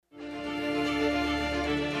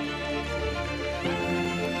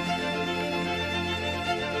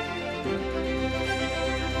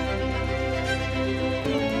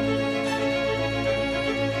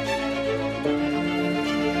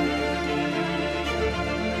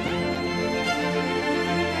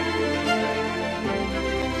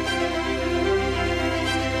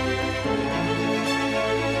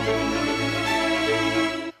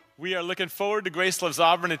are looking forward to Grace Loves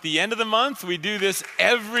Auburn at the end of the month. We do this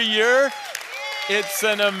every year. It's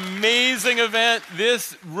an amazing event.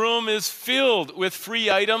 This room is filled with free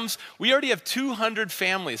items. We already have 200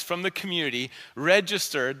 families from the community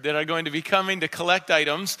registered that are going to be coming to collect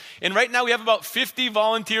items. And right now we have about 50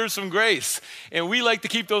 volunteers from Grace. And we like to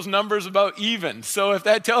keep those numbers about even. So if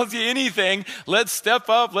that tells you anything, let's step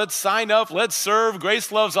up, let's sign up, let's serve.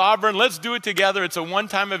 Grace Loves Auburn. Let's do it together. It's a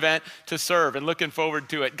one-time event to serve, and looking forward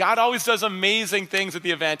to it. God always does amazing things at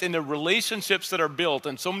the event, and the relationships that are built,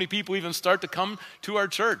 and so many people even start to come to our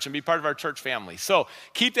church and be part of our church family. So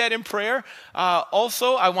keep that in prayer.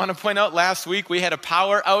 Also, I want to point out last week we had a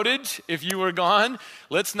power outage. If you were gone,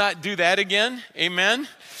 let's not do that again. Amen.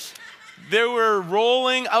 There were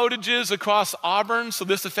rolling outages across Auburn, so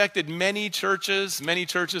this affected many churches. Many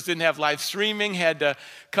churches didn't have live streaming, had to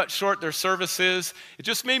cut short their services. It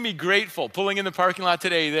just made me grateful pulling in the parking lot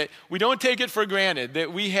today that we don't take it for granted,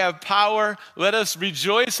 that we have power. Let us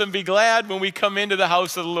rejoice and be glad when we come into the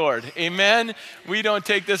house of the Lord. Amen? We don't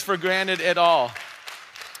take this for granted at all.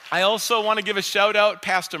 I also want to give a shout out,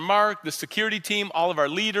 Pastor Mark, the security team, all of our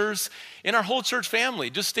leaders, and our whole church family.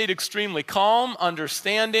 Just stayed extremely calm,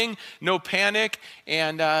 understanding, no panic.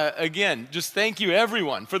 And again, just thank you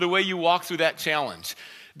everyone for the way you walk through that challenge.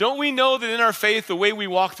 Don't we know that in our faith, the way we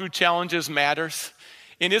walk through challenges matters?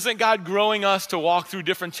 And isn't God growing us to walk through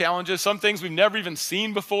different challenges? Some things we've never even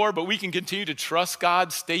seen before, but we can continue to trust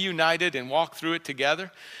God, stay united, and walk through it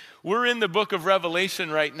together. We're in the book of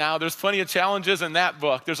Revelation right now. There's plenty of challenges in that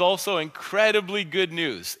book. There's also incredibly good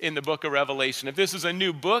news in the book of Revelation. If this is a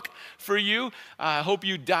new book for you, I hope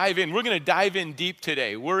you dive in. We're going to dive in deep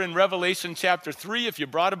today. We're in Revelation chapter 3. If you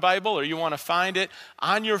brought a Bible or you want to find it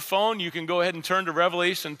on your phone, you can go ahead and turn to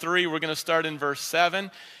Revelation 3. We're going to start in verse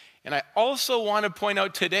 7. And I also want to point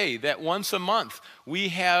out today that once a month, we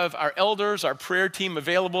have our elders, our prayer team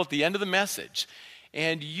available at the end of the message.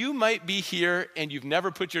 And you might be here and you've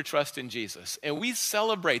never put your trust in Jesus. And we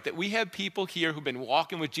celebrate that we have people here who've been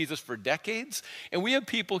walking with Jesus for decades. And we have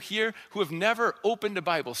people here who have never opened a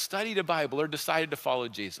Bible, studied a Bible, or decided to follow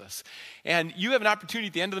Jesus. And you have an opportunity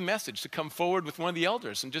at the end of the message to come forward with one of the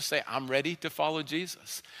elders and just say, I'm ready to follow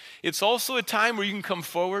Jesus. It's also a time where you can come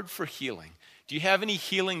forward for healing. Do you have any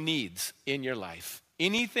healing needs in your life?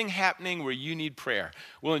 Anything happening where you need prayer?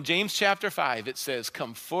 Well, in James chapter 5, it says,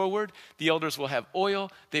 come forward. The elders will have oil.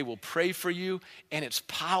 They will pray for you. And it's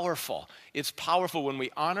powerful. It's powerful when we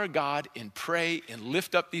honor God and pray and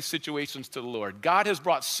lift up these situations to the Lord. God has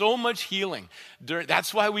brought so much healing.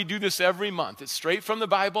 That's why we do this every month. It's straight from the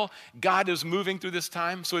Bible. God is moving through this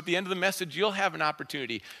time. So at the end of the message, you'll have an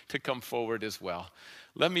opportunity to come forward as well.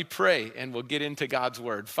 Let me pray and we'll get into God's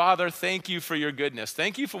word. Father, thank you for your goodness.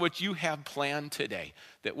 Thank you for what you have planned today,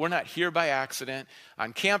 that we're not here by accident,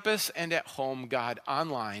 on campus and at home, God,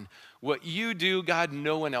 online. What you do, God,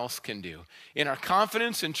 no one else can do. And our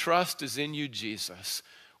confidence and trust is in you, Jesus.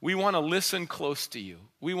 We want to listen close to you.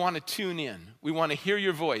 We want to tune in. We want to hear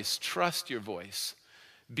your voice, trust your voice.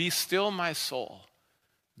 Be still, my soul.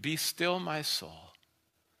 Be still, my soul.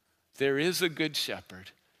 There is a good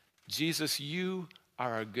shepherd. Jesus, you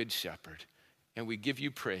are our good shepherd, and we give you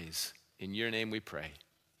praise. In your name we pray,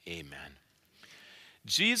 amen.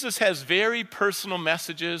 Jesus has very personal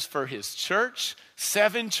messages for his church,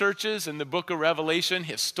 7 churches in the book of Revelation,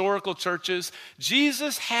 historical churches.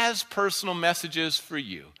 Jesus has personal messages for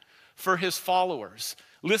you, for his followers.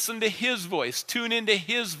 Listen to his voice, tune into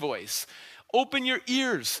his voice. Open your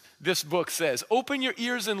ears, this book says. Open your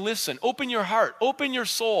ears and listen. Open your heart. Open your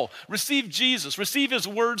soul. Receive Jesus. Receive his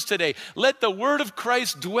words today. Let the word of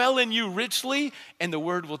Christ dwell in you richly, and the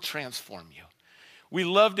word will transform you. We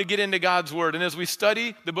love to get into God's word. And as we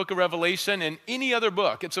study the book of Revelation and any other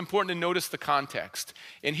book, it's important to notice the context.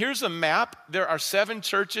 And here's a map. There are 7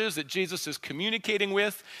 churches that Jesus is communicating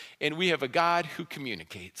with, and we have a God who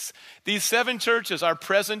communicates. These 7 churches are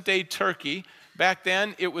present-day Turkey. Back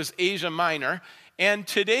then, it was Asia Minor. And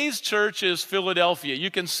today's church is Philadelphia. You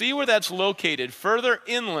can see where that's located, further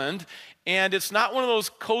inland. And it's not one of those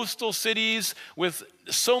coastal cities with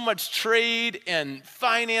so much trade and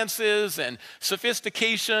finances and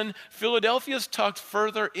sophistication. Philadelphia's tucked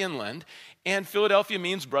further inland. And Philadelphia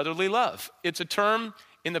means brotherly love. It's a term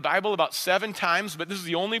in the Bible about 7 times, but this is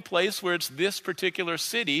the only place where it's this particular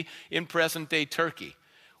city in present-day Turkey.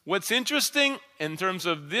 What's interesting in terms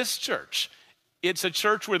of this church, it's a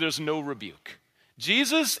church where there's no rebuke.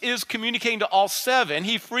 Jesus is communicating to all 7.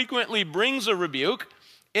 He frequently brings a rebuke.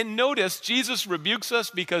 And notice, Jesus rebukes us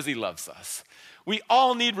because he loves us. We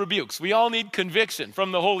all need rebukes. We all need conviction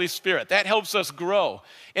from the Holy Spirit. That helps us grow.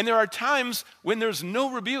 And there are times when there's no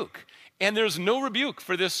rebuke. And there's no rebuke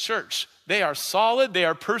for this church. They are solid, they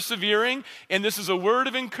are persevering, and this is a word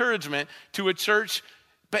of encouragement to a church,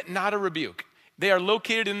 but not a rebuke. They are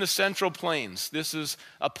located in the Central Plains. This is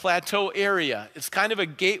a plateau area. It's kind of a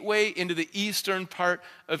gateway into the eastern part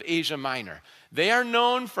of Asia Minor. They are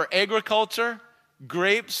known for agriculture,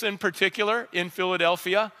 grapes in particular in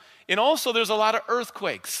Philadelphia, and also there's a lot of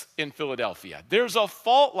earthquakes in Philadelphia. There's a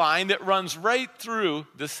fault line that runs right through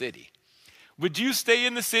the city. Would you stay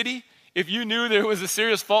in the city if you knew there was a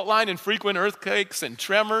serious fault line and frequent earthquakes and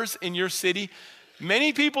tremors in your city?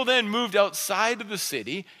 Many people then moved outside of the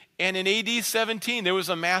city, and in AD 17, there was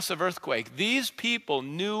a massive earthquake. These people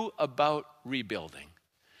knew about rebuilding.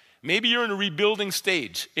 Maybe you're in a rebuilding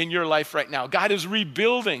stage in your life right now. God is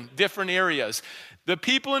rebuilding different areas. The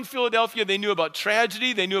people in Philadelphia, they knew about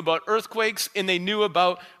tragedy, they knew about earthquakes, and they knew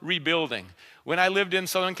about rebuilding. When I lived in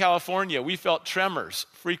Southern California, we felt tremors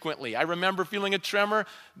frequently. I remember feeling a tremor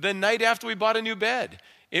the night after we bought a new bed.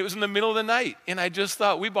 It was in the middle of the night, and I just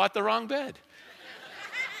thought, we bought the wrong bed.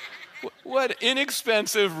 What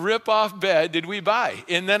inexpensive rip-off bed did we buy?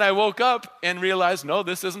 And then I woke up and realized, no,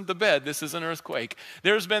 this isn't the bed. This is an earthquake.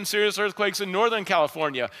 There's been serious earthquakes in Northern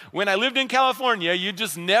California. When I lived in California, you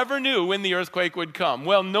just never knew when the earthquake would come.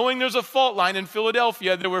 Well, knowing there's a fault line in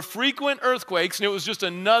Philadelphia, there were frequent earthquakes, and it was just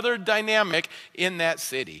another dynamic in that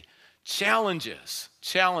city. Challenges.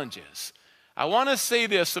 I want to say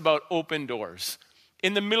this about open doors.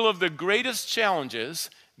 In the middle of the greatest challenges,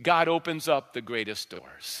 God opens up the greatest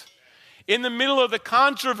doors. In the middle of the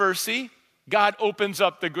controversy, God opens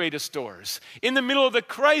up the greatest doors. In the middle of the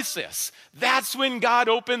crisis, that's when God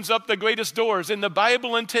opens up the greatest doors in the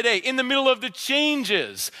Bible and today. In the middle of the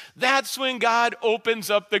changes, that's when God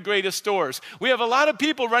opens up the greatest doors. We have a lot of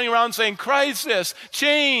people running around saying, crisis,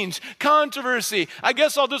 change, controversy. I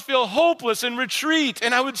guess I'll just feel hopeless and retreat.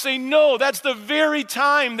 And I would say, no, that's the very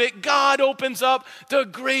time that God opens up the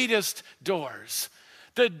greatest doors.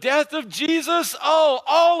 The death of Jesus,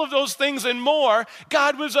 all of those things and more.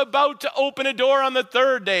 God was about to open a door on the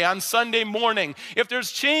third day, on Sunday morning. If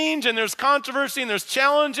there's change and there's controversy and there's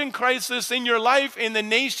challenge and crisis in your life, in the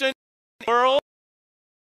nation, in the world,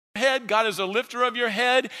 God is a lifter of your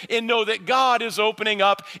head, and know that God is opening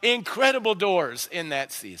up incredible doors in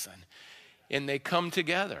that season. And they come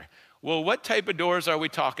together. Well, what type of doors are we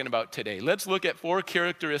talking about today? Let's look at 4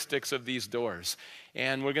 characteristics of these doors.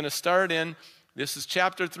 And we're going to start in, this is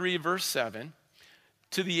chapter 3, verse 7.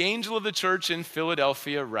 To the angel of the church in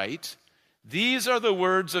Philadelphia write, these are the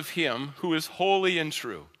words of him who is holy and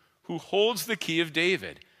true, who holds the key of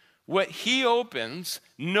David. What he opens,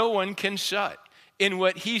 no one can shut. And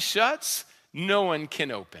what he shuts, no one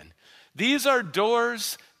can open. These are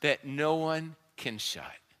doors that no one can shut.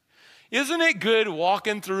 Isn't it good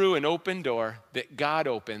walking through an open door that God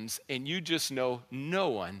opens and you just know no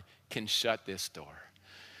one can shut this door?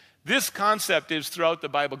 This concept is throughout the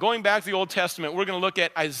Bible. Going back to the Old Testament, we're going to look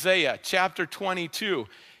at Isaiah chapter 22.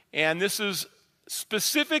 And this is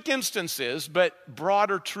specific instances, but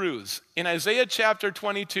broader truths. In Isaiah chapter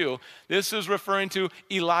 22, this is referring to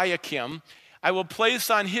Eliakim. I will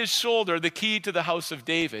place on his shoulder the key to the house of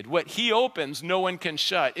David. What he opens, no one can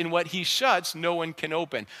shut. And what he shuts, no one can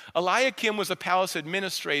open. Eliakim was a palace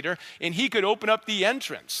administrator, and he could open up the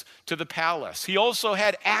entrance to the palace. He also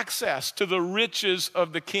had access to the riches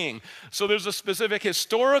of the king. So there's a specific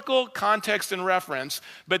historical context and reference,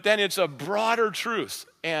 but then it's a broader truth.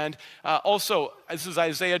 And also, this is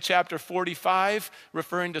Isaiah chapter 45,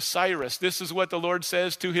 referring to Cyrus. This is what the Lord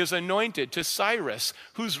says to his anointed, to Cyrus,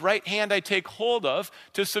 whose right hand I take hold of,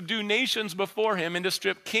 to subdue nations before him and to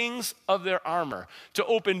strip kings of their armor, to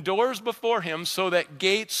open doors before him so that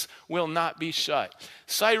gates will not be shut.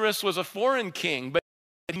 Cyrus was a foreign king, but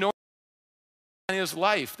no in his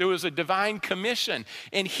life. There was a divine commission,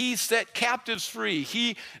 and he set captives free.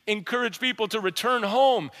 He encouraged people to return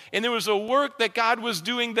home, and there was a work that God was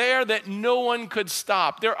doing there that no one could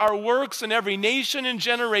stop. There are works in every nation and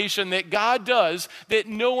generation that God does that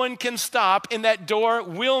no one can stop, and that door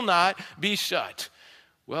will not be shut.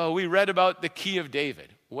 Well, we read about the key of David.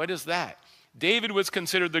 What is that? David was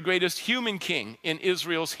considered the greatest human king in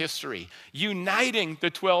Israel's history, uniting the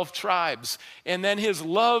 12 tribes, and then his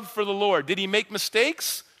love for the Lord. Did he make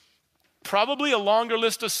mistakes? Probably a longer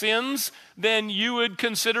list of sins than you would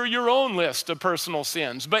consider your own list of personal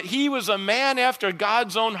sins. But he was a man after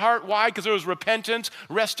God's own heart. Why? Because there was repentance,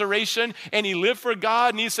 restoration, and he lived for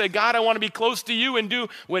God, and he said, God, I want to be close to you and do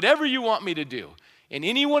whatever you want me to do. And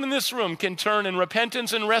anyone in this room can turn in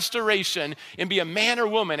repentance and restoration and be a man or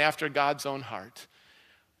woman after God's own heart.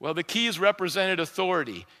 Well, the keys represented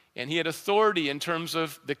authority, and he had authority in terms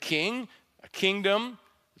of the king, a kingdom,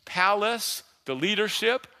 the palace, the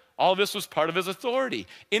leadership, All this was part of his authority.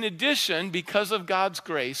 In addition, because of God's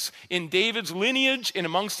grace, in David's lineage and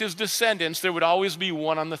amongst his descendants, there would always be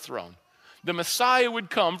one on the throne. The Messiah would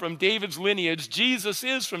come from David's lineage. Jesus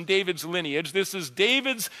is from David's lineage. This is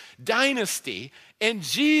David's dynasty, and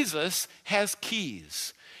Jesus has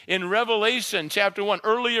keys. In Revelation chapter 1,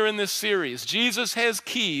 earlier in this series, Jesus has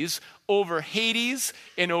keys over Hades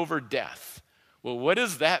and over death. Well, what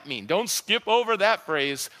does that mean? Don't skip over that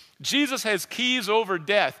phrase. Jesus has keys over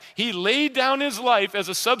death. He laid down his life as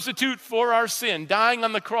a substitute for our sin, dying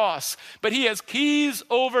on the cross. But he has keys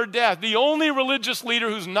over death. The only religious leader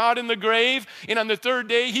who's not in the grave, and on the third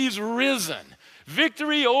day, he's risen.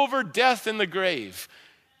 Victory over death in the grave.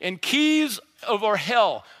 And keys over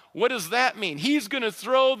hell. What does that mean? He's going to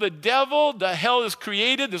throw the devil, the hell is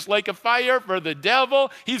created, this lake of fire for the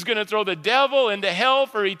devil. He's going to throw the devil into hell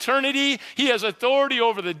for eternity. He has authority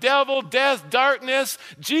over the devil, death, darkness.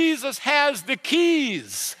 Jesus has the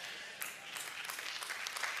keys.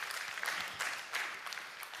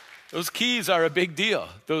 Those keys are a big deal.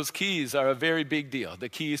 Those keys are a very big deal, the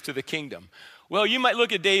keys to the kingdom. Well, you might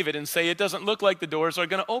look at David and say, it doesn't look like the doors are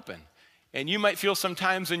going to open. And you might feel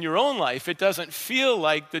sometimes in your own life, it doesn't feel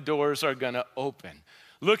like the doors are going to open.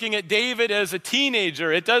 Looking at David as a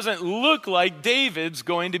teenager, it doesn't look like David's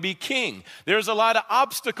going to be king. There's a lot of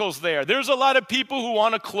obstacles there. There's a lot of people who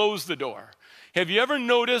want to close the door. Have you ever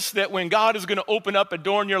noticed that when God is going to open up a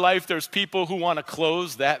door in your life, there's people who want to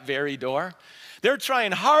close that very door? They're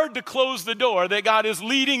trying hard to close the door that God is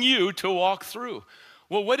leading you to walk through.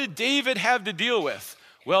 Well, what did David have to deal with?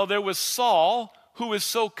 Well, there was Saul, who was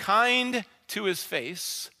so kind to his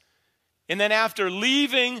face. And then after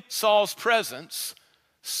leaving Saul's presence,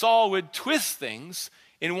 Saul would twist things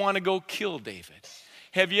and want to go kill David.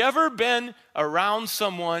 Have you ever been around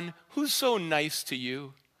someone who's so nice to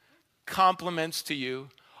you, compliments to you?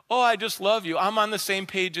 Oh, I just love you. I'm on the same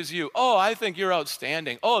page as you. Oh, I think you're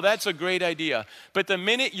outstanding. Oh, that's a great idea. But the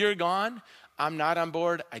minute you're gone, I'm not on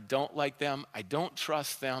board. I don't like them. I don't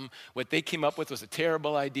trust them. What they came up with was a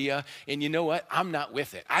terrible idea. And you know what? I'm not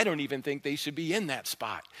with it. I don't even think they should be in that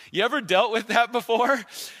spot. You ever dealt with that before?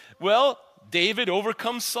 Well, David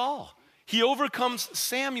overcomes Saul. He overcomes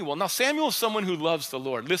Samuel. Now, Samuel is someone who loves the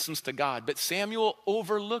Lord, listens to God. But Samuel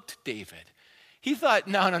overlooked David. He thought,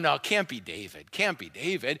 no, can't be David. Can't be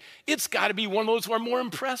David. It's got to be one of those who are more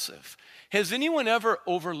impressive. Has anyone ever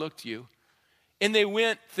overlooked you? And they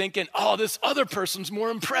went thinking, oh, this other person's more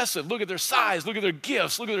impressive. Look at their size, look at their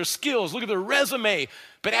gifts, look at their skills, look at their resume.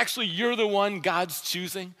 But actually, you're the one God's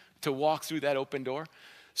choosing to walk through that open door.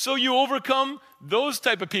 So you overcome those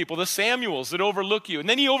type of people, the Samuels that overlook you. And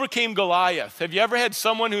then he overcame Goliath. Have you ever had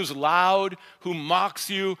someone who's loud, who mocks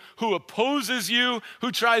you, who opposes you,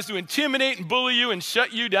 who tries to intimidate and bully you and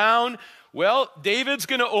shut you down? Well, David's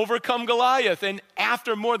going to overcome Goliath, and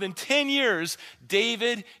after more than 10 years,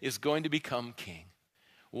 David is going to become king.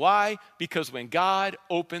 Why? Because when God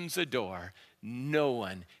opens a door, no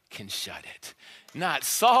one can shut it. Not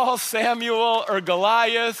Saul, Samuel, or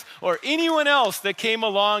Goliath, or anyone else that came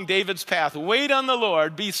along David's path. Wait on the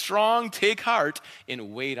Lord, be strong, take heart,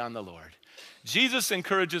 and wait on the Lord. Jesus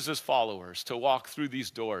encourages his followers to walk through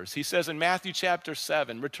these doors. He says in Matthew chapter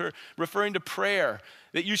 7, referring to prayer,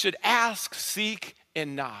 that you should ask, seek,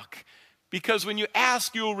 and knock. Because when you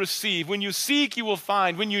ask, you will receive. When you seek, you will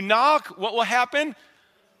find. When you knock, what will happen?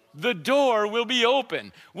 The door will be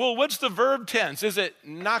open. Well, what's the verb tense? Is it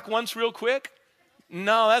knock once real quick?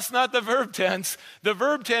 No, that's not the verb tense. The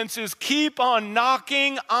verb tense is keep on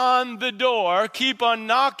knocking on the door. Keep on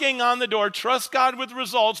knocking on the door. Trust God with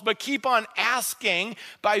results, but keep on asking.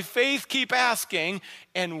 By faith, keep asking.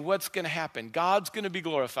 And what's going to happen? God's going to be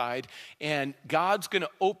glorified, and God's going to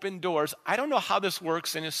open doors. I don't know how this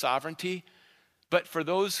works in his sovereignty, but for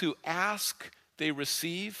those who ask, they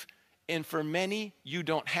receive. And for many, you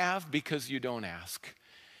don't have because you don't ask.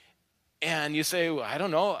 And you say, well, I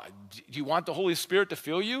don't know, do you want the Holy Spirit to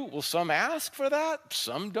fill you? Well, some ask for that,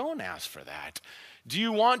 some don't ask for that. Do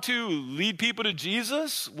you want to lead people to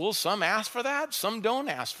Jesus? Well, some ask for that, some don't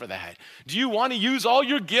ask for that. Do you want to use all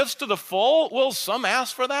your gifts to the full? Well, some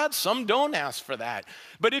ask for that, some don't ask for that.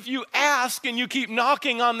 But if you ask and you keep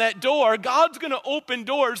knocking on that door, God's going to open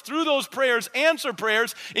doors through those prayers, answer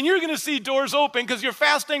prayers, and you're going to see doors open because you're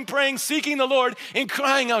fasting, praying, seeking the Lord, and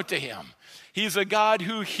crying out to him. He's a God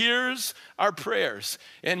who hears our prayers,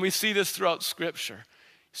 and we see this throughout Scripture.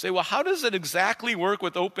 You say, well, how does it exactly work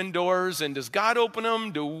with open doors, and does God open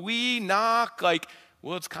them? Do we knock?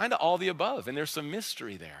 Well, it's kind of all the above, and there's some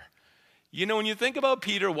mystery there. You know, when you think about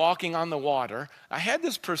Peter walking on the water, I had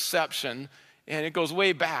this perception, and it goes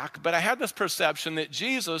way back, but I had this perception that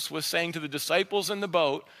Jesus was saying to the disciples in the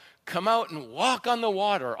boat, Come out and walk on the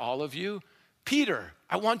water, all of you. Peter,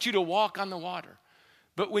 I want you to walk on the water.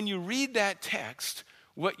 But when you read that text,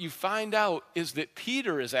 what you find out is that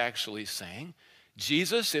Peter is actually saying,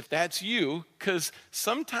 Jesus, if that's you, because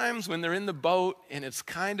sometimes when they're in the boat and it's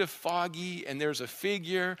kind of foggy and there's a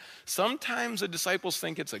figure, sometimes the disciples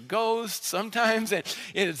think it's a ghost, sometimes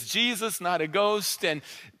it's Jesus, not a ghost. And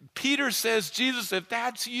Peter says, Jesus, if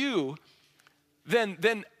that's you,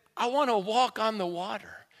 then I want to walk on the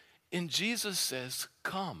water. And Jesus says,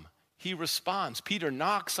 come. He responds. Peter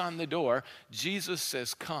knocks on the door. Jesus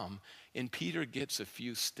says, come. And Peter gets a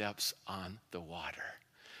few steps on the water.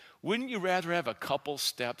 Wouldn't you rather have a couple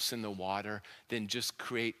steps in the water than just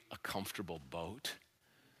create a comfortable boat?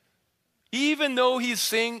 Even though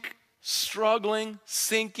he's struggling,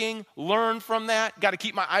 sinking, learn from that. Got to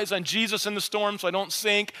keep my eyes on Jesus in the storm so I don't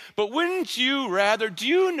sink. But wouldn't you rather, do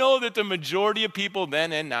you know that the majority of people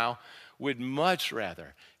then and now would much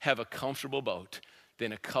rather have a comfortable boat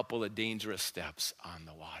than a couple of dangerous steps on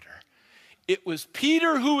the water? It was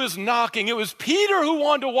Peter who was knocking. It was Peter who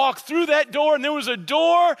wanted to walk through that door, and there was a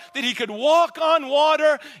door that he could walk on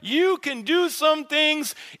water. You can do some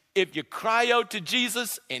things. If you cry out to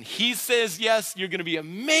Jesus and he says yes, you're going to be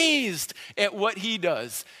amazed at what he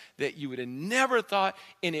does that you would have never thought,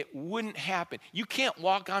 and it wouldn't happen. You can't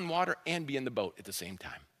walk on water and be in the boat at the same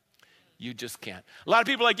time. You just can't. A lot of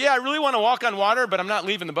people are like, yeah, I really want to walk on water, but I'm not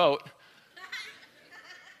leaving the boat.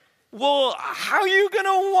 Well, how are you going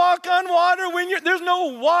to walk on water when there's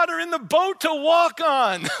no water in the boat to walk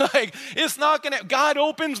on? It's not going to. God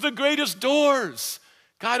opens the greatest doors.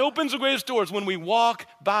 God opens the greatest doors when we walk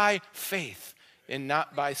by faith and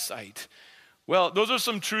not by sight. Well, those are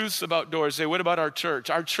some truths about doors. Say, what about our church?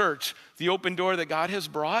 Our church, the open door that God has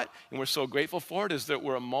brought, and we're so grateful for it, is that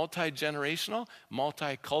we're a multi-generational,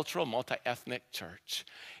 multicultural, multi-ethnic church.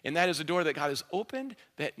 And that is a door that God has opened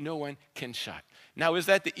that no one can shut. Now, is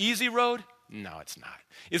that the easy road? No, it's not.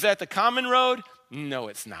 Is that the common road? No,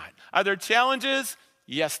 it's not. Are there challenges?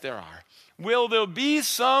 Yes, there are. Will there be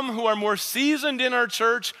some who are more seasoned in our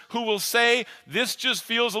church who will say, this just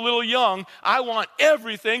feels a little young. I want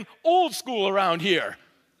everything old school around here.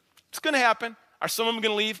 It's going to happen. Are some of them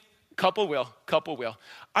going to leave? Couple will.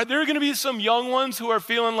 Are there going to be some young ones who are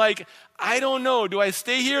feeling like, I don't know, do I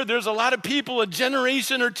stay here? There's a lot of people a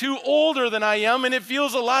generation or two older than I am, and I don't feel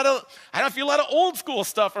a lot of old school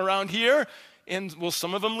stuff around here. And will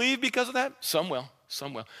some of them leave because of that? Some will.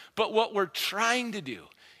 But what we're trying to do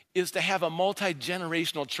is to have a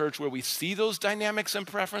multi-generational church where we see those dynamics and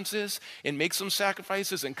preferences and make some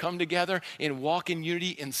sacrifices and come together and walk in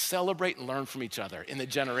unity and celebrate and learn from each other in the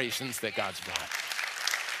generations that God's brought.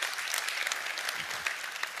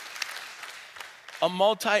 A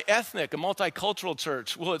multi-ethnic, a multicultural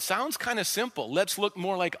church. Well, it sounds kind of simple. Let's look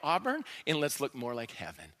more like Auburn and let's look more like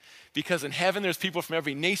heaven. Because in heaven, there's people from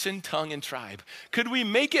every nation, tongue, and tribe. Could we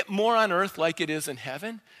make it more on earth like it is in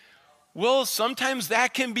heaven? Well, sometimes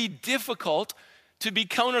that can be difficult to be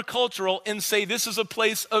countercultural and say this is a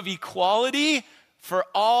place of equality for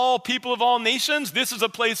all people of all nations. This is a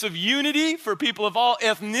place of unity for people of all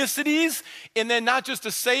ethnicities. And then not just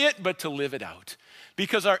to say it, but to live it out.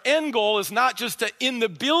 Because our end goal is not just to, in the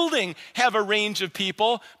building, have a range of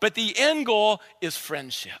people, but the end goal is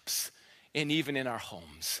friendships, and even in our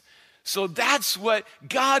homes. So that's what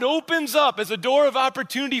God opens up as a door of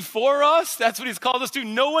opportunity for us. That's what he's called us to.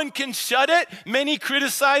 No one can shut it. Many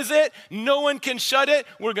criticize it. No one can shut it.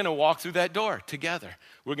 We're going to walk through that door together.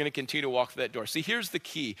 We're going to continue to walk through that door. See, here's the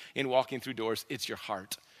key in walking through doors. It's your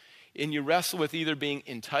heart. And you wrestle with either being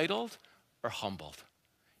entitled or humbled.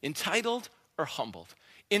 Entitled or humbled.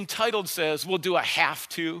 Entitled says, well, do I have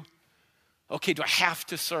to? Okay, do I have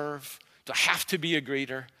to serve? Do I have to be a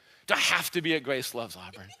greeter? Do I have to be at Grace Loves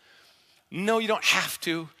Auburn? No, you don't have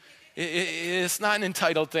to. It's not an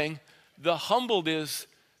entitled thing. The humbled is,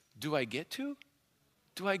 do I get to?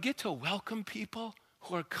 Do I get to welcome people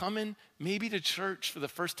who are coming maybe to church for the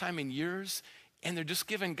first time in years and they're just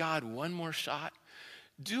giving God one more shot?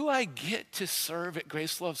 Do I get to serve at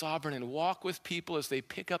Grace Loves Auburn and walk with people as they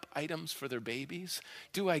pick up items for their babies?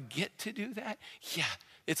 Do I get to do that? Yeah,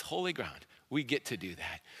 it's holy ground. We get to do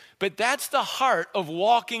that. But that's the heart of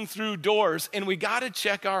walking through doors, and we got to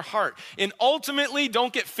check our heart. And ultimately,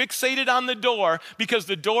 don't get fixated on the door because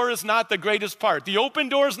the door is not the greatest part. The open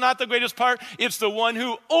door is not the greatest part. It's the one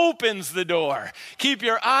who opens the door. Keep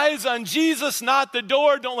your eyes on Jesus, not the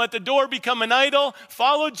door. Don't let the door become an idol.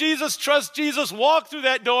 Follow Jesus, trust Jesus, walk through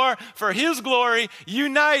that door for his glory,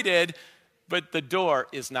 united. But the door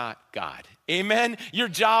is not God. Amen? Your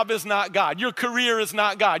job is not God. Your career is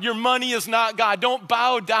not God. Your money is not God. Don't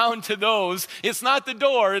bow down to those. It's not the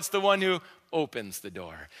door. It's the one who opens the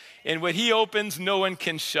door. And what he opens, no one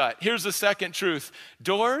can shut. Here's the second truth.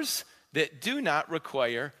 Doors that do not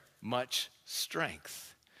require much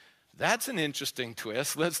strength. That's an interesting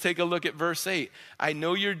twist. Let's take a look at verse 8. I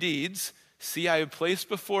know your deeds. See, I have placed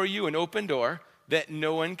before you an open door that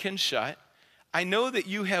no one can shut. I know that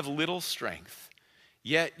you have little strength,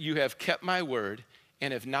 yet you have kept my word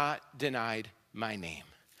and have not denied my name.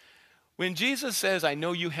 When Jesus says, I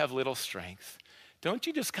know you have little strength, don't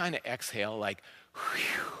you just kind of exhale like,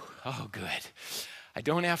 whew, oh, good. I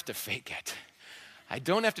don't have to fake it. I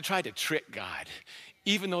don't have to try to trick God,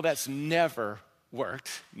 even though that's never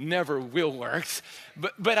worked, never will work.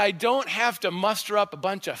 But I don't have to muster up a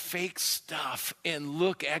bunch of fake stuff and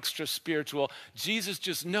look extra spiritual. Jesus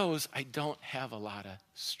just knows I don't have a lot of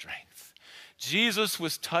strength. Jesus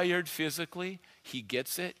was tired physically. He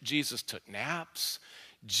gets it. Jesus took naps.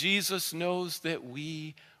 Jesus knows that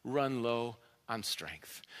we run low on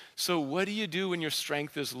strength. So what do you do when your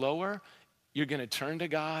strength is lower? You're going to turn to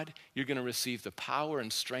God, you're going to receive the power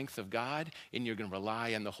and strength of God, and you're going to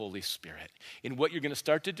rely on the Holy Spirit. And what you're going to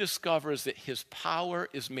start to discover is that his power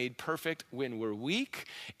is made perfect when we're weak,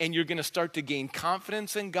 and you're going to start to gain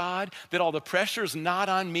confidence in God that all the pressure is not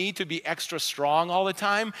on me to be extra strong all the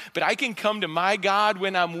time, but I can come to my God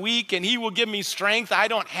when I'm weak, and he will give me strength I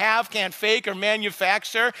don't have, can't fake or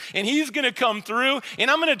manufacture, and he's going to come through,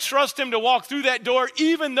 and I'm going to trust him to walk through that door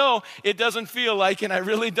even though it doesn't feel like, and I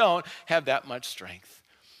really don't have that much strength.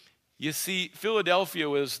 You see, Philadelphia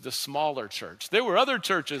was the smaller church. There were other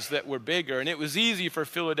churches that were bigger, and it was easy for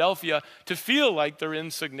Philadelphia to feel like they're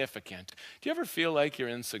insignificant. Do you ever feel like you're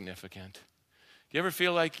insignificant? Do you ever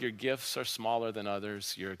feel like your gifts are smaller than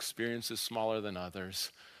others, your experience is smaller than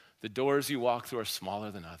others, the doors you walk through are smaller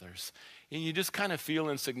than others, and you just kind of feel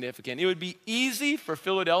insignificant? It would be easy for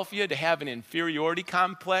Philadelphia to have an inferiority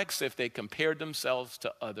complex if they compared themselves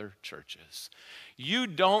to other churches. You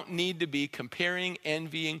don't need to be comparing,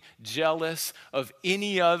 envying, jealous of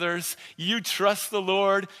any others. You trust the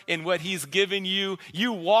Lord in what he's given you.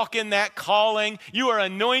 You walk in that calling. You are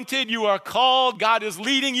anointed. You are called. God is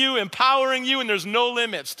leading you, empowering you, and there's no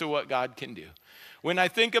limits to what God can do. When I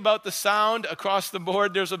think about the sound across the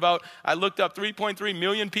board, I looked up 3.3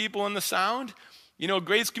 million people in the sound. You know,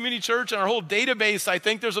 Grace Community Church, and our whole database, I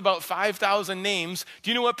think there's about 5,000 names.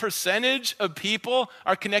 Do you know what percentage of people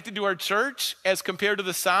are connected to our church as compared to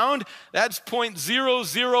the sound? That's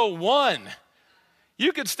 0.001.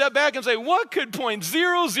 You could step back and say, what could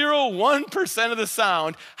 0.001% of the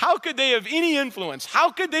sound, how could they have any influence?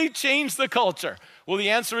 How could they change the culture? Well,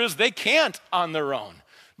 the answer is they can't on their own.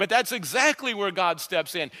 But that's exactly where God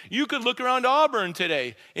steps in. You could look around Auburn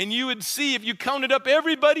today, and you would see, if you counted up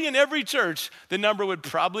everybody in every church, the number would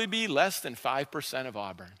probably be less than 5% of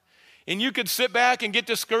Auburn. And you could sit back and get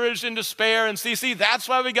discouraged and despair and see, that's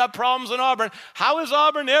why we got problems in Auburn. How is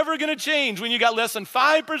Auburn ever going to change when you got less than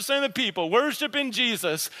 5% of the people worshiping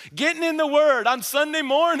Jesus, getting in the Word on Sunday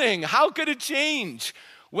morning? How could it change?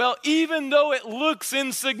 Well, even though it looks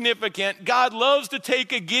insignificant, God loves to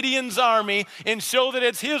take a Gideon's army and show that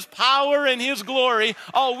it's his power and his glory.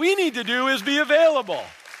 All we need to do is be available.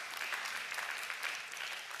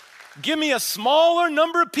 Give me a smaller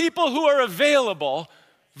number of people who are available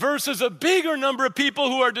versus a bigger number of people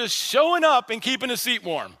who are just showing up and keeping a seat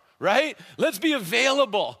warm, right? Let's be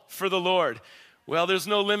available for the Lord. Well, there's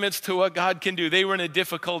no limits to what God can do. They were in a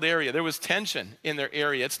difficult area. There was tension in their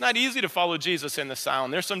area. It's not easy to follow Jesus in the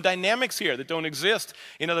sound. There's some dynamics here that don't exist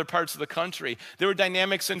in other parts of the country. There were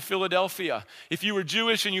dynamics in Philadelphia. If you were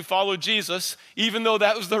Jewish and you followed Jesus, even though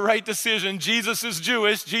that was the right decision, Jesus is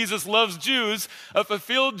Jewish, Jesus loves Jews. A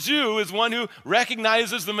fulfilled Jew is one who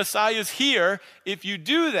recognizes the Messiah is here. If you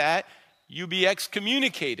do that, you be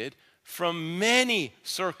excommunicated from many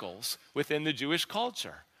circles within the Jewish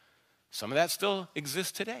culture. Some of that still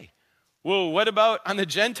exists today. Well, what about on the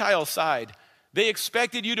Gentile side? They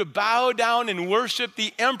expected you to bow down and worship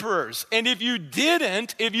the emperors. And if you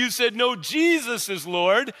didn't, if you said, no, Jesus is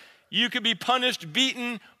Lord, you could be punished,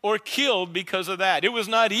 beaten, or killed because of that. It was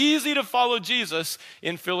not easy to follow Jesus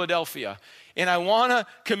in Philadelphia. And I want to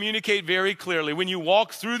communicate very clearly, when you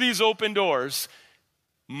walk through these open doors,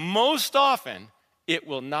 most often it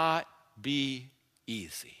will not be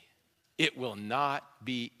easy. It will not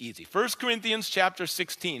be easy. 1 Corinthians chapter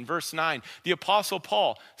 16, verse 9, the Apostle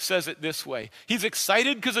Paul says it this way. He's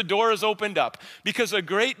excited because a door has opened up, because a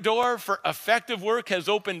great door for effective work has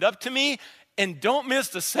opened up to me. And don't miss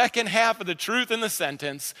the second half of the truth in the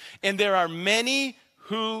sentence. And there are many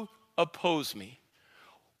who oppose me.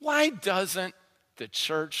 Why doesn't the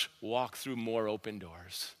church walk through more open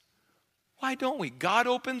doors? Why don't we? God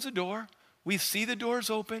opens a door. We see the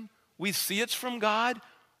doors open. We see it's from God.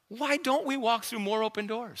 Why don't we walk through more open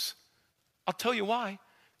doors? I'll tell you why.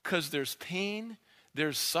 Because there's pain,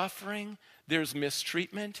 there's suffering, there's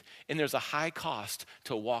mistreatment, and there's a high cost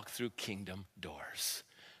to walk through kingdom doors.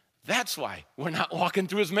 That's why we're not walking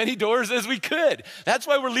through as many doors as we could. That's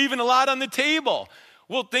why we're leaving a lot on the table.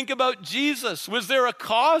 Well, think about Jesus. Was there a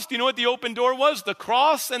cost? You know what the open door was? The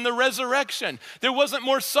cross and the resurrection. There wasn't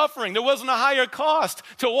more suffering. There wasn't a higher cost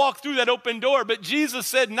to walk through that open door. But Jesus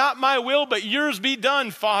said, not my will, but yours be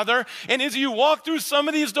done, Father. And as you walk through some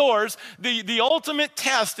of these doors, the ultimate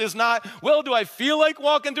test is not, well, do I feel like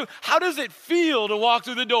walking through? How does it feel to walk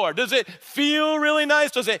through the door? Does it feel really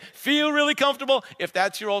nice? Does it feel really comfortable? If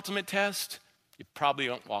that's your ultimate test, you probably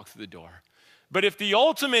don't walk through the door. But if the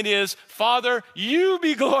ultimate is, Father, you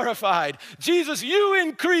be glorified. Jesus, you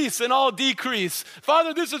increase and I'll decrease.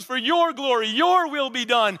 Father, this is for your glory. Your will be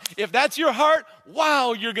done. If that's your heart,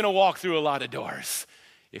 wow, you're going to walk through a lot of doors.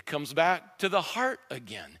 It comes back to the heart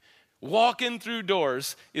again. Walking through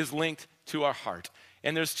doors is linked to our heart.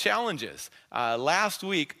 And there's challenges. Last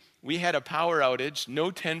week, we had a power outage, no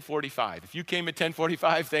 1045. If you came at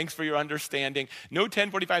 1045, thanks for your understanding. No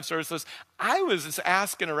 1045 services. I was just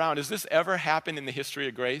asking around, has this ever happened in the history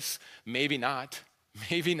of Grace? Maybe not.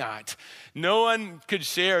 Maybe not. No one could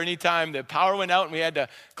share anytime the power went out and we had to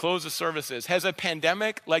close the services. Has a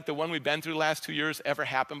pandemic like the one we've been through the last 2 years ever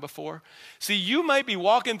happened before? See, you might be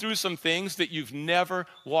walking through some things that you've never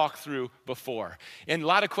walked through before. And a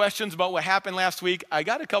lot of questions about what happened last week. I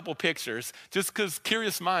got a couple pictures just because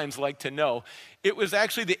curious minds like to know. It was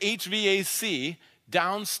actually the HVAC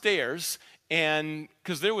downstairs. And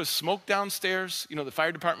because there was smoke downstairs, the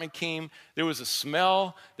fire department came, there was a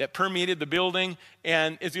smell that permeated the building.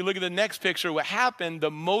 And as you look at the next picture, what happened,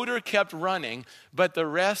 the motor kept running, but the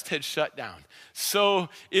rest had shut down. So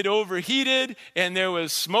it overheated and there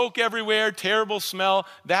was smoke everywhere, terrible smell.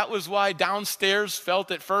 That was why downstairs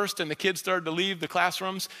felt it first and the kids started to leave the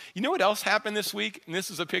classrooms. You know what else happened this week? And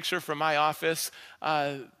this is a picture from my office.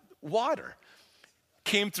 Water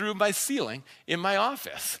came through my ceiling in my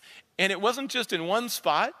office. And it wasn't just in one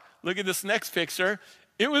spot. Look at this next picture.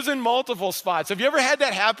 It was in multiple spots. Have you ever had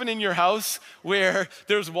that happen in your house where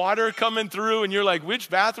there's water coming through and you're like,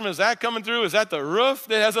 which bathroom is that coming through? Is that the roof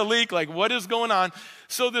that has a leak? Like, what is going on?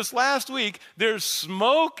 So this last week, there's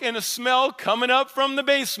smoke and a smell coming up from the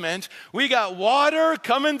basement. We got water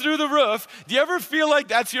coming through the roof. Do you ever feel like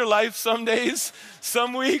that's your life some days,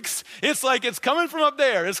 some weeks? It's like it's coming from up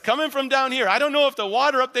there. It's coming from down here. I don't know if the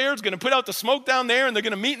water up there is going to put out the smoke down there and they're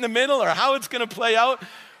going to meet in the middle or how it's going to play out.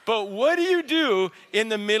 But what do you do in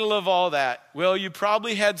the middle of all that? Well, you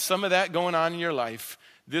probably had some of that going on in your life.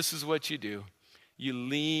 This is what you do. You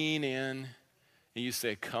lean in and you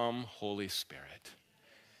say, come, Holy Spirit.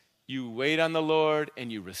 You wait on the Lord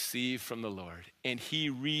and you receive from the Lord. And he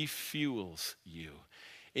refuels you.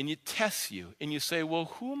 And you test you and you say, well,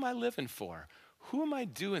 who am I living for? Who am I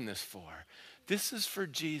doing this for? This is for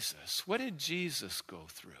Jesus. What did Jesus go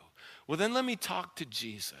through? Well, then let me talk to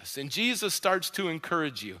Jesus. And Jesus starts to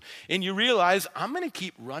encourage you. And you realize, I'm going to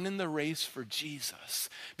keep running the race for Jesus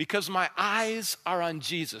because my eyes are on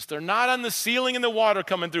Jesus. They're not on the ceiling and the water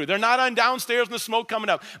coming through. They're not on downstairs and the smoke coming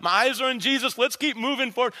up. My eyes are on Jesus. Let's keep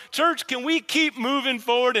moving forward. Church, can we keep moving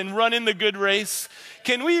forward and running the good race?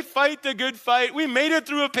 Can we fight the good fight? We made it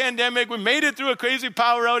through a pandemic. We made it through a crazy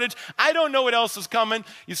power outage. I don't know what else is coming.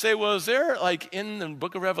 You say, well, is there, like in the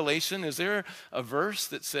book of Revelation, is there a verse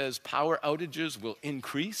that says power outages will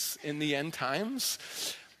increase in the end times?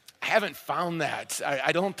 I haven't found that.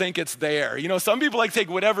 I don't think it's there. Some people like take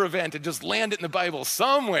whatever event and just land it in the Bible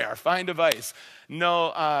somewhere, find a vice. No,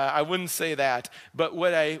 I wouldn't say that. But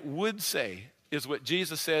what I would say is what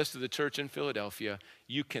Jesus says to the church in Philadelphia,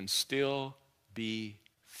 you can still be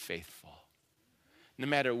faithful. No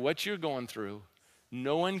matter what you're going through,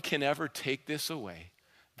 no one can ever take this away,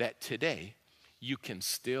 that today you can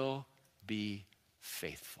still be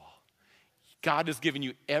faithful. God has given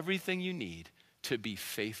you everything you need to be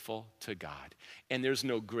faithful to God. And there's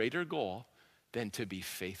no greater goal than to be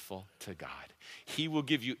faithful to God. He will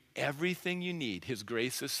give you everything you need. His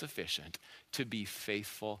grace is sufficient to be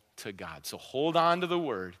faithful to God. So hold on to the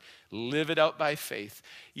word. Live it out by faith.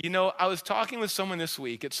 I was talking with someone this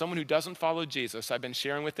week. It's someone who doesn't follow Jesus. I've been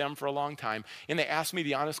sharing with them for a long time. And they asked me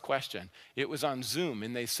the honest question. It was on Zoom.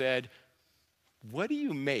 And they said, what do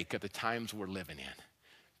you make of the times we're living in?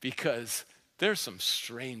 Because there's some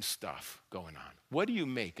strange stuff going on. What do you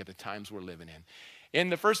make of the times we're living in?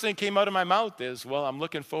 And the first thing that came out of my mouth is, well, I'm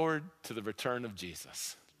looking forward to the return of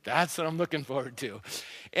Jesus. That's what I'm looking forward to.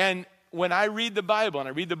 And when I read the Bible and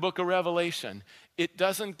I read the book of Revelation, it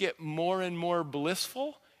doesn't get more and more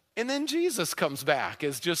blissful. And then Jesus comes back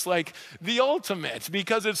as just like the ultimate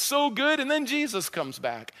because it's so good, and then Jesus comes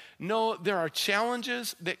back. No, there are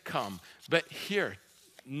challenges that come. But here,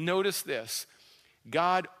 notice this.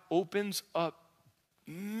 God opens up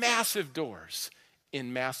massive doors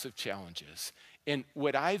in massive challenges. And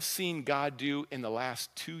what I've seen God do in the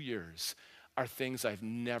last 2 years are things I've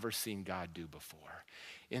never seen God do before.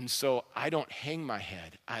 And so I don't hang my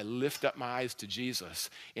head. I lift up my eyes to Jesus,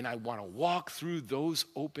 and I want to walk through those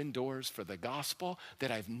open doors for the gospel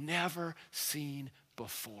that I've never seen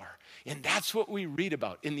before. And that's what we read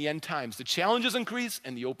about in the end times. The challenges increase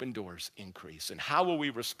and the open doors increase. And how will we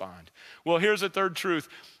respond? Well, here's a third truth.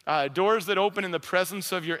 Doors that open in the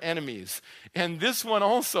presence of your enemies. And this one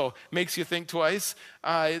also makes you think twice.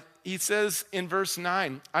 He says in verse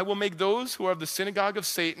 9, I will make those who are of the synagogue of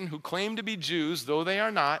Satan, who claim to be Jews, though they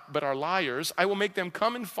are not, but are liars, I will make them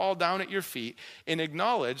come and fall down at your feet and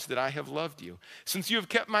acknowledge that I have loved you. Since you have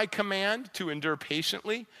kept my command to endure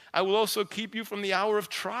patiently, I will also keep you from the hour of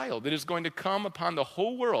trial that is going to come upon the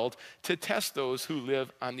whole world to test those who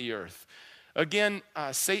live on the earth. Again,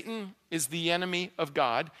 Satan is the enemy of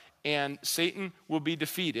God, and Satan will be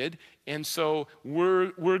defeated. And so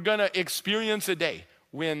we're going to experience a day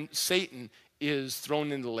when Satan is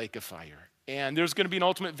thrown into the lake of fire. And there's going to be an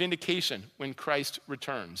ultimate vindication when Christ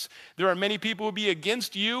returns. There are many people who will be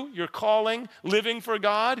against you, your calling, living for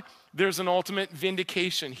God. There's an ultimate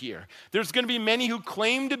vindication here. There's going to be many who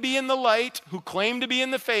claim to be in the light, who claim to be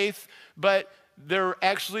in the faith, but they're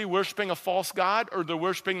actually worshiping a false god, or they're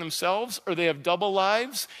worshiping themselves, or they have double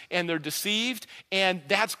lives and they're deceived, and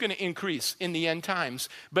that's going to increase in the end times.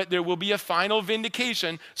 But there will be a final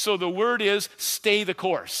vindication. So the word is stay the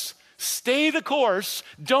course. Stay the course.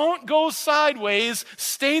 Don't go sideways.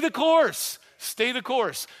 Stay the course. Stay the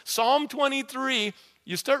course. Psalm 23,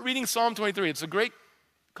 you start reading Psalm 23. It's a great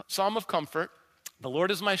psalm of comfort. The Lord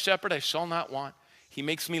is my shepherd, I shall not want. He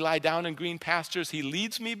makes me lie down in green pastures. He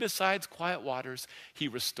leads me beside quiet waters. He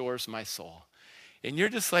restores my soul. And you're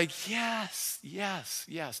just like, yes, yes,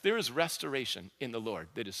 yes. There is restoration in the Lord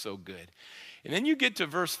that is so good. And then you get to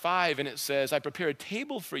verse 5, and it says, I prepare a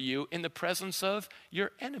table for you in the presence of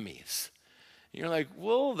your enemies. And you're like,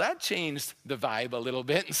 well, that changed the vibe a little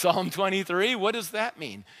bit in Psalm 23. What does that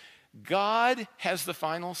mean? God has the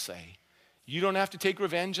final say. You don't have to take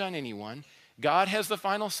revenge on anyone. God has the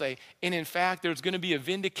final say, and in fact, there's going to be a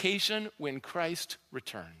vindication when Christ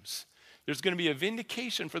returns. There's going to be a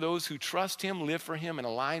vindication for those who trust him, live for him, and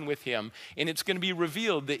align with him, and it's going to be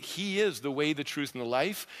revealed that he is the way, the truth, and the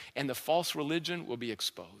life, and the false religion will be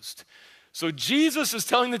exposed. So Jesus is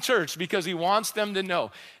telling the church because he wants them to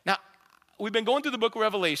know. Now, we've been going through the book of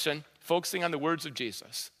Revelation, focusing on the words of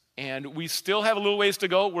Jesus. And we still have a little ways to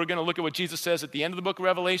go. We're going to look at what Jesus says at the end of the book of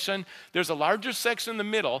Revelation. There's a larger section in the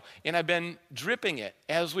middle, and I've been dripping it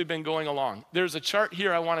as we've been going along. There's a chart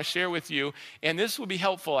here I want to share with you, and this will be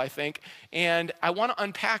helpful, I think. And I want to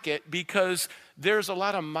unpack it because there's a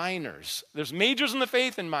lot of minors. There's majors in the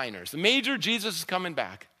faith and minors. The major, Jesus is coming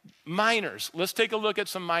back. Minors, let's take a look at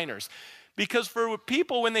some minors. Because for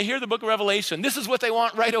people, when they hear the book of Revelation, this is what they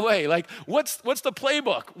want right away. Like, what's the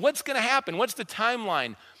playbook? What's going to happen? What's the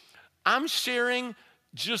timeline? I'm sharing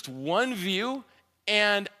just one view,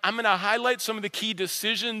 and I'm going to highlight some of the key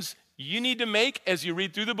decisions you need to make as you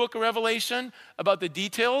read through the book of Revelation about the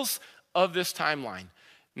details of this timeline.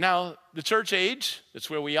 Now, the church age, that's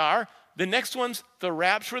where we are. The next one's the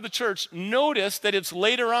rapture of the church. Notice that it's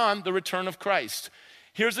later on the return of Christ.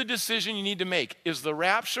 Here's a decision you need to make. Is the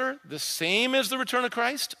rapture the same as the return of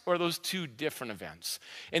Christ, or are those two different events?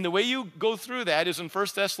 And the way you go through that is in 1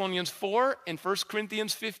 Thessalonians 4 and 1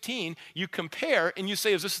 Corinthians 15. You compare and you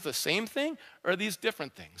say, is this the same thing, or are these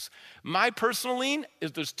different things? My personal lean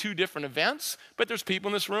is there's two different events, but there's people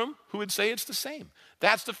in this room who would say it's the same.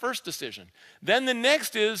 That's the first decision. Then the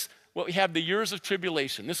next is what we have, the years of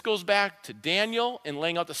tribulation. This goes back to Daniel and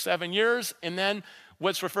laying out the 7 years, and then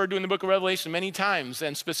what's referred to in the book of Revelation many times,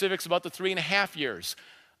 and specifics about the 3.5 years.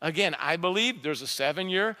 Again, I believe there's a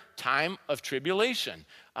 7-year time of tribulation.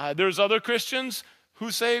 There's other Christians who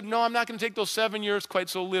say, no, I'm not going to take those 7 years quite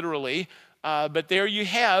so literally. But there you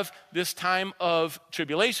have this time of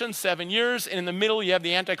tribulation, 7 years, and in the middle you have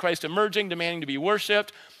the Antichrist emerging, demanding to be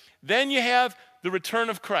worshipped. Then you have the return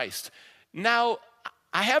of Christ. Now,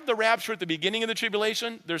 I have the rapture at the beginning of the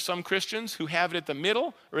tribulation. There's some Christians who have it at the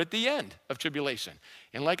middle or at the end of tribulation.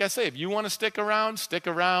 And like I say, if you want to stick around, stick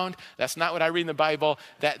around. That's not what I read in the Bible.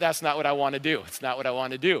 That's not what I want to do. It's not what I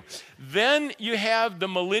want to do. Then you have the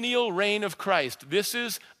millennial reign of Christ. This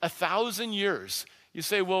is 1,000 years. You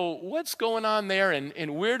say, well, what's going on there,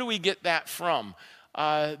 and where do we get that from?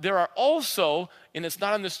 There are also and it's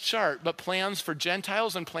not on this chart, but plans for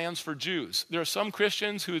Gentiles and plans for Jews. There are some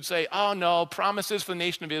Christians who would say, oh no, promises for the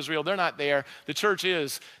nation of Israel, they're not there. The church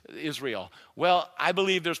is Israel. Well, I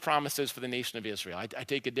believe there's promises for the nation of Israel. I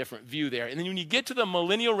take a different view there. And then when you get to the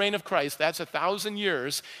millennial reign of Christ, that's 1,000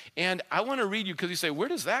 years. And I want to read you, because you say, where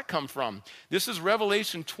does that come from? This is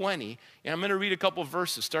Revelation 20, and I'm going to read a couple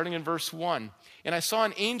verses, starting in verse 1. And I saw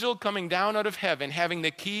an angel coming down out of heaven, having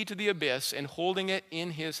the key to the abyss and holding it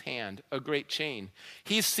in his hand, a great chain.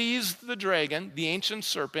 He seized the dragon, the ancient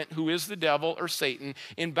serpent, who is the devil or Satan,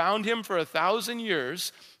 and bound him for 1,000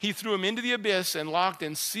 years. He threw him into the abyss and locked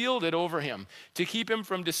and sealed it over him to keep him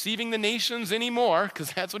from deceiving the nations anymore,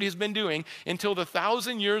 because that's what he's been doing, until the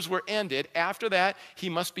 1,000 years were ended. After that, he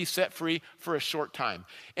must be set free for a short time.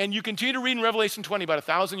 And you continue to read in Revelation 20 about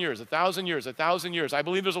 1,000 years, 1,000 years, 1,000 years. I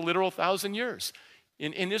believe there's a literal 1,000 years.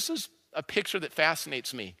 And this is a picture that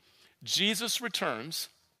fascinates me. Jesus returns.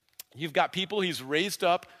 You've got people he's raised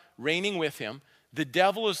up, reigning with him. The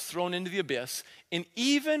devil is thrown into the abyss. And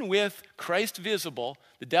even with Christ visible,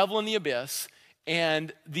 the devil in the abyss,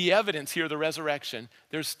 and the evidence here, the resurrection,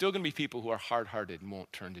 there's still going to be people who are hard-hearted and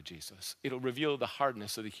won't turn to Jesus. It'll reveal the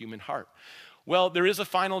hardness of the human heart. Well, there is a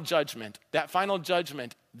final judgment. That final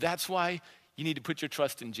judgment, that's why you need to put your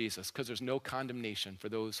trust in Jesus, because there's no condemnation for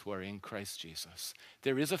those who are in Christ Jesus.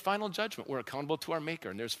 There is a final judgment. We're accountable to our Maker,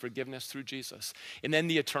 and there's forgiveness through Jesus. And then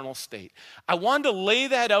the eternal state. I wanted to lay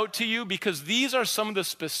that out to you because these are some of the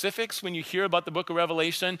specifics when you hear about the book of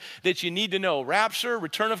Revelation that you need to know. Rapture,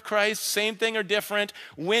 return of Christ, same thing or different.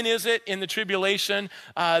 When is it in the tribulation?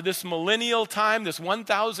 This millennial time, this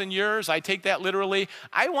 1,000 years, I take that literally.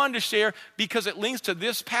 I wanted to share because it links to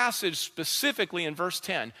this passage specifically in verse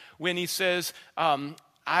 10 when he says,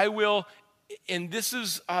 I will, and this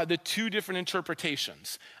is the two different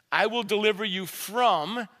interpretations. I will deliver you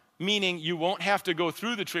from, meaning you won't have to go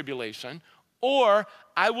through the tribulation, or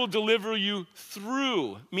I will deliver you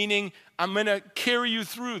through, meaning I'm going to carry you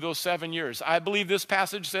through those 7 years. I believe this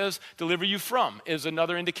passage says deliver you from is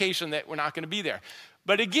another indication that we're not going to be there.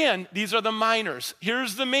 But again, these are the minors.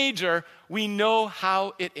 Here's the major. We know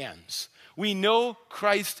how it ends. We know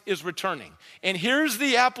Christ is returning. And here's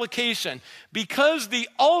the application. Because the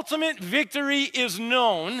ultimate victory is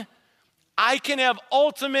known, I can have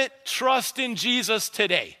ultimate trust in Jesus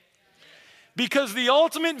today. Because the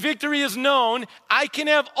ultimate victory is known, I can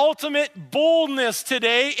have ultimate boldness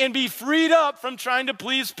today and be freed up from trying to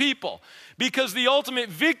please people. Because the ultimate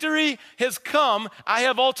victory has come, I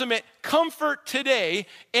have ultimate comfort today,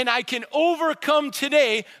 and I can overcome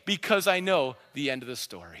today because I know the end of the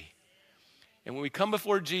story. And when we come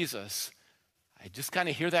before Jesus, I just kind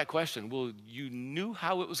of hear that question. Well, you knew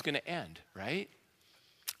how it was going to end, right?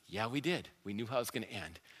 Yeah, we did. We knew how it was going to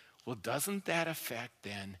end. Well, doesn't that affect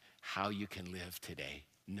then how you can live today,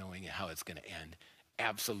 knowing how it's going to end?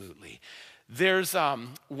 Absolutely. There's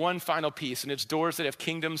one final piece, and it's doors that have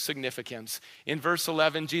kingdom significance. In verse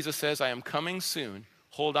 11, Jesus says, I am coming soon.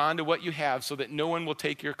 Hold on to what you have so that no one will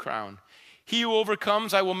take your crown. He who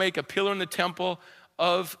overcomes, I will make a pillar in the temple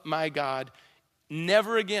of my God.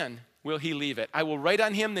 Never again will he leave it. I will write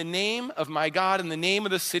on him the name of my God and the name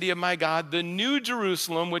of the city of my God, the new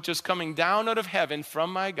Jerusalem, which is coming down out of heaven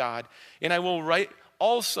from my God. And I will write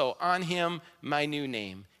also on him my new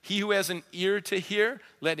name. He who has an ear to hear,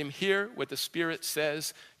 let him hear what the Spirit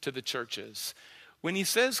says to the churches. When he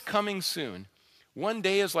says coming soon, one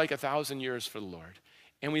day is like 1,000 years for the Lord.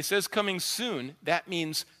 And when he says coming soon, that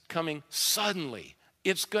means coming suddenly.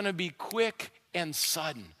 It's going to be quick and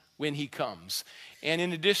sudden when he comes. And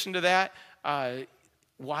in addition to that,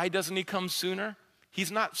 why doesn't he come sooner?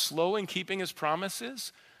 He's not slow in keeping his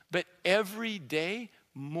promises, but every day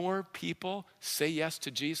more people say yes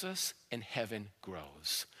to Jesus and heaven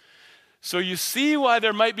grows. So you see why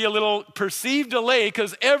there might be a little perceived delay,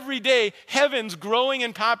 because every day heaven's growing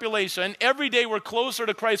in population. Every day we're closer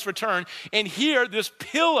to Christ's return. And here, this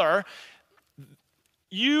pillar,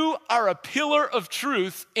 you are a pillar of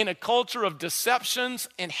truth in a culture of deceptions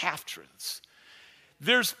and half-truths.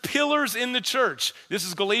 There's pillars in the church. This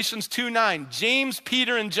is Galatians 2:9. James,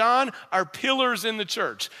 Peter, and John are pillars in the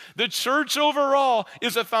church. The church overall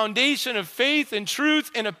is a foundation of faith and truth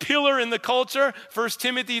and a pillar in the culture. 1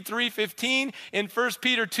 Timothy 3:15 and 1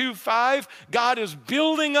 Peter 2:5. God is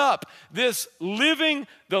building up the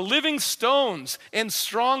living stones and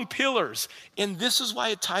strong pillars. And this is why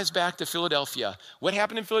it ties back to Philadelphia. What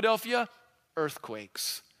happened in Philadelphia?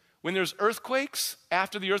 Earthquakes. When there's earthquakes,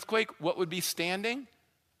 after the earthquake, what would be standing?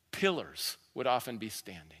 Pillars would often be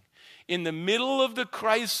standing. In the middle of the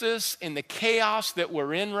crisis, in the chaos that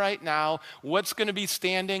we're in right now, what's going to be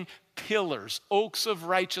standing? pillars, oaks of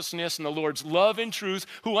righteousness in the Lord's love and truth,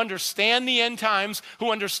 who understand the end times,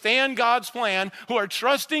 who understand God's plan, who are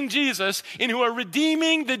trusting Jesus, and who are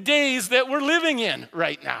redeeming the days that we're living in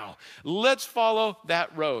right now. Let's follow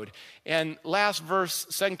that road. And last verse,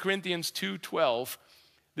 2 Corinthians 2:12,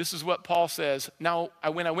 this is what Paul says. Now,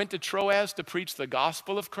 when I went to Troas to preach the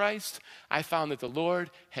gospel of Christ, I found that the Lord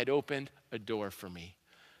had opened a door for me.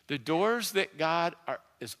 The doors that God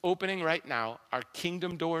is opening right now are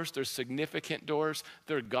kingdom doors. They're significant doors.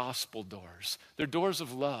 They're gospel doors. They're doors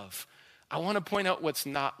of love. I want to point out what's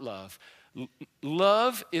not love.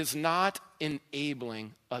 Love is not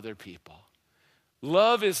enabling other people.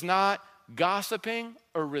 Love is not gossiping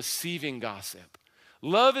or receiving gossip.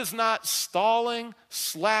 Love is not stalling,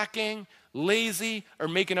 slacking, lazy, or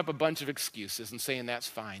making up a bunch of excuses and saying that's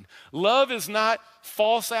fine. Love is not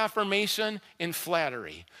false affirmation and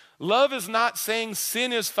flattery. Love is not saying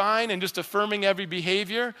sin is fine and just affirming every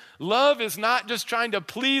behavior. Love is not just trying to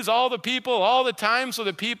please all the people all the time so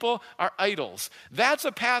the people are idols. That's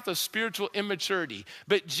a path of spiritual immaturity.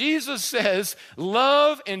 But Jesus says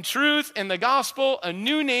love and truth and the gospel, a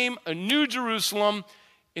new name, a new Jerusalem.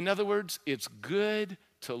 In other words, it's good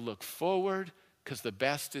to look forward because the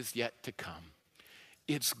best is yet to come.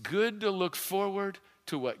 It's good to look forward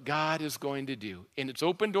to what God is going to do. And it's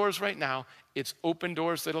open doors right now. It's open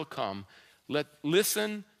doors that'll come.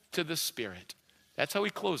 Listen to the Spirit. That's how he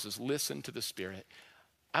closes. Listen to the Spirit.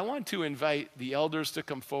 I want to invite the elders to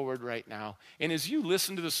come forward right now. And as you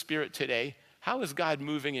listen to the Spirit today, how is God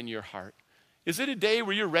moving in your heart? Is it a day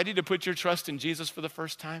where you're ready to put your trust in Jesus for the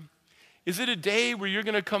first time? Is it a day where you're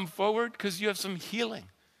going to come forward because you have some healing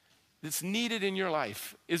that's needed in your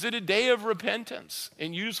life? Is it a day of repentance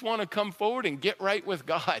and you just want to come forward and get right with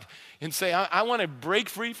God and say, I want to break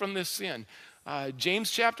free from this sin?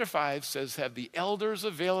 James chapter 5 says, have the elders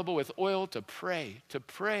available with oil to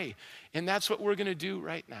pray. And that's what we're going to do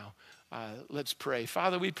right now. Let's pray.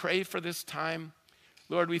 Father, we pray for this time.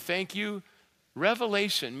 Lord, we thank you.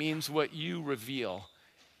 Revelation means what you reveal.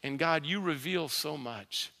 And God, you reveal so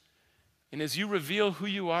much. And as you reveal who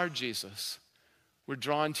you are, Jesus, we're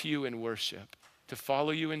drawn to you in worship, to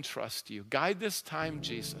follow you and trust you. Guide this time,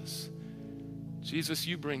 Jesus. Jesus,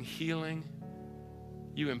 you bring healing.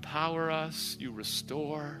 You empower us. You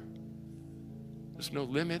restore. There's no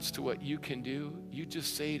limits to what you can do. You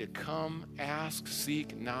just say to come, ask,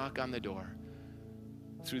 seek, knock on the door.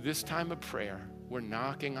 Through this time of prayer, we're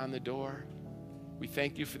knocking on the door. We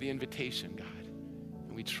thank you for the invitation, God.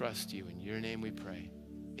 And we trust you. In your name we pray.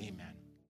 Amen.